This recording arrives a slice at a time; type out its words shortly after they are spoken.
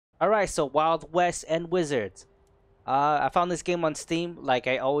Alright, so Wild West and Wizards. I found this game on Steam. Like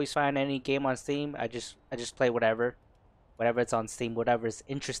I always find any game on Steam, I just play whatever it's on Steam, whatever is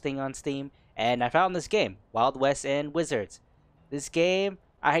interesting on Steam. And I found this game, Wild West and Wizards. This game,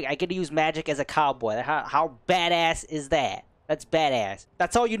 I get to use magic as a cowboy. How badass is that? That's badass.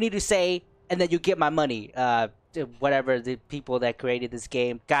 That's all you need to say, and then you get my money. To whatever the people that created this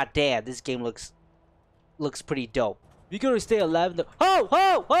game. God damn, this game looks pretty dope. You're gonna stay alive. Oh,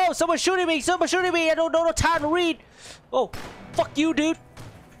 oh, oh! Someone's shooting me! Someone's shooting me! I don't know no time to read. Oh, fuck you, dude!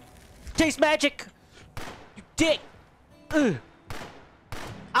 Taste magic, you dick! Ugh.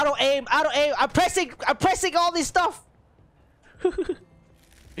 I don't aim. I don't aim. I'm pressing all this stuff.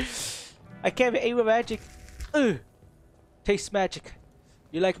 I can't aim with magic. Ugh. Taste magic.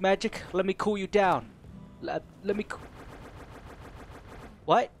 You like magic? Let me cool you down. Let me.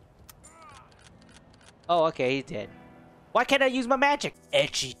 What? Oh, okay, he's dead. Why can't I use my magic?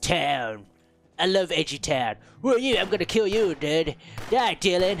 Edgy Town. I love Edgy Town. Who are you? I'm gonna kill you, dude. Die,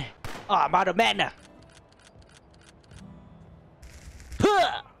 Dylan. Oh, I'm out of mana.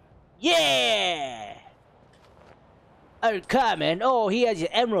 Huh! Yeah! Uncommon. Oh, he has your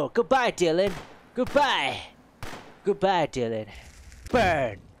emerald. Goodbye, Dylan. Goodbye. Goodbye, Dylan.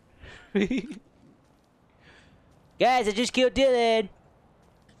 Burn. Guys, I just killed Dylan.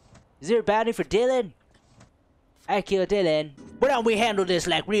 Is there a bounty for Dylan? I killed Dylan. Why don't we handle this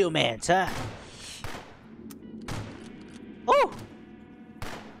like real men, huh? Oh!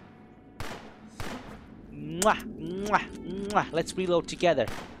 Mwah, mwah, mwah. Let's reload together.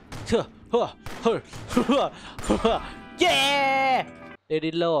 Yeah! Let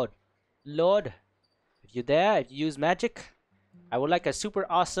it load. Lord, if you're there, if you use magic, I would like a super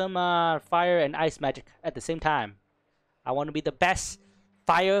awesome fire and ice magic at the same time. I want to be the best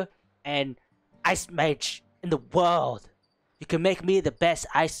fire and ice mage in the world. You can make me the best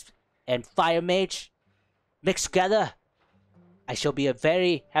ice and fire mage mixed together. I shall be a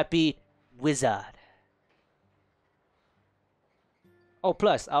very happy wizard. Oh,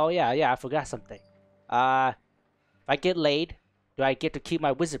 plus, oh yeah, I forgot something. If I get laid, do I get to keep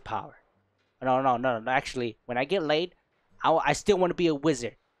my wizard power? No. Actually, when I get laid, I still want to be a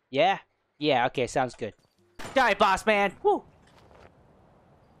wizard. Yeah? Yeah, okay, sounds good. Die, boss man! Woo!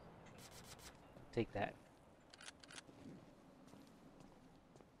 Take that.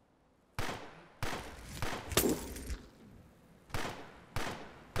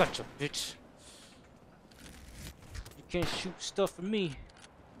 Gotcha, bitch. You can't shoot stuff at me.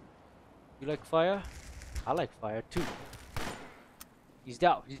 You like fire? I like fire too. He's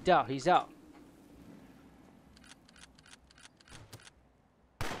out, he's out, he's out.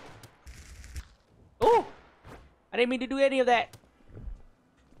 Oh! I didn't mean to do any of that.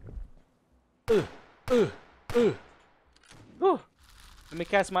 Oh! Let me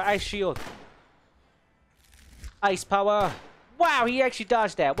cast my ice shield. Ice power. Wow, he actually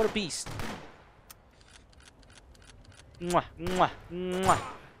dodged that. What a beast. Mwah, mwah, mwah.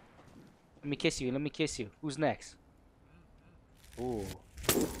 Let me kiss you. Let me kiss you. Who's next? Ooh.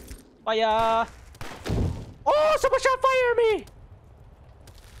 Fire! Oh, someone shot fire at me!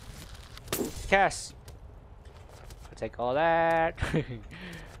 Cast. I'll take all that.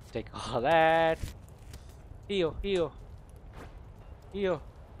 Take all that. Heal, heal. Heal.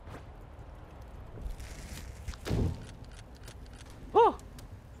 Oh!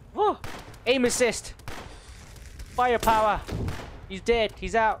 Oh! Aim assist! Firepower! He's dead.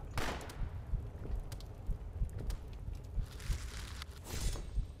 He's out.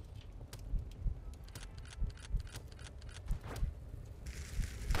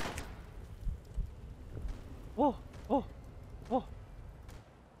 Oh! Oh! Oh!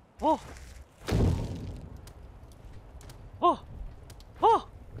 Oh! Oh! Oh!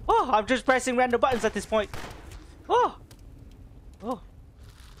 Oh! I'm just pressing random buttons at this point. Oh! Oh!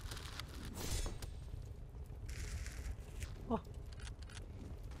 Oh!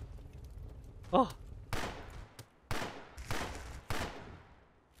 Oh!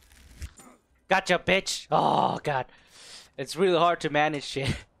 Gotcha, bitch! Oh, God. It's really hard to manage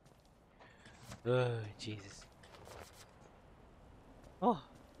shit. Oh, Jesus. Oh.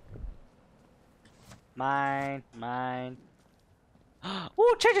 Mine.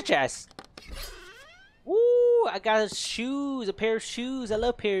 Ooh, treasure chest! Ooh, I got shoes, a pair of shoes. I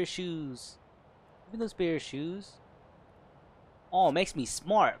love pair of shoes. Give me those pair of shoes. Oh, it makes me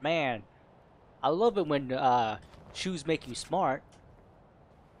smart, man. I love it when shoes make you smart.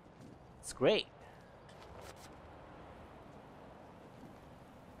 It's great.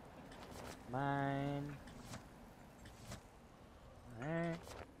 Mine. Alright.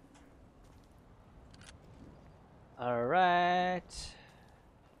 Alright.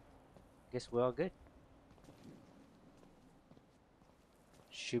 Guess we're all good.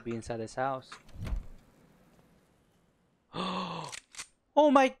 Should be inside this house. Oh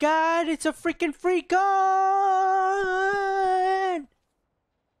my god, it's a freaking free gun!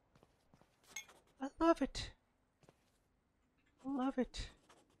 I love it. I love it.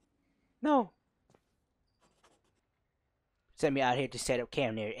 No. Sent me out here to set up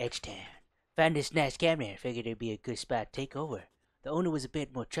camp near Edgetown. Found this nice camp there, figured it'd be a good spot to take over. The owner was a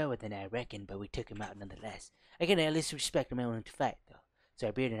bit more trouble than I reckoned, but we took him out nonetheless. I can at least respect him and willing to fight, though, so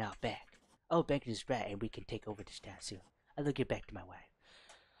I brought him out back. Oh, Bacon is right, and we can take over this town soon. I'll get back to my wife.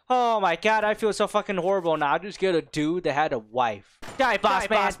 Oh my god, I feel so fucking horrible now. I just get a dude that had a wife. Die,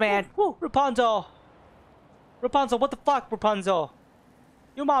 boss man. Woo, Rapunzel. Rapunzel, what the fuck, Rapunzel?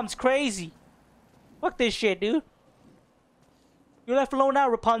 Your mom's crazy. Fuck this shit, dude. You're left alone now,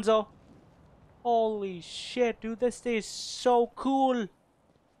 Rapunzel. Holy shit, dude. This thing is so cool.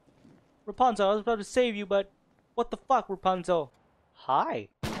 Rapunzel, I was about to save you, but what the fuck, Rapunzel? Hi.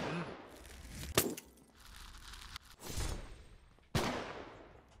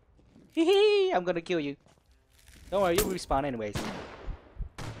 Hee, I'm gonna kill you. Don't worry, you'll respawn anyways.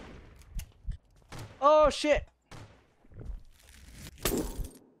 Oh shit!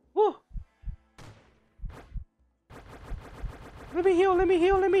 Woo! Let me heal, let me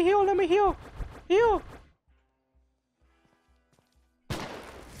heal, let me heal, let me heal! Heal!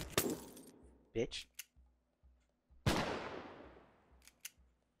 Bitch.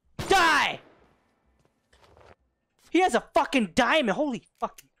 Die! He has a fucking diamond! Holy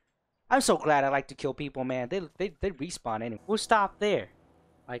fucking... I'm so glad I like to kill people, man. They respawn anyway. We'll stop there.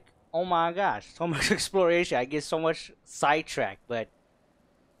 Like, oh my gosh, so much exploration. I get so much sidetracked, but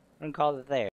I'm gonna call it there.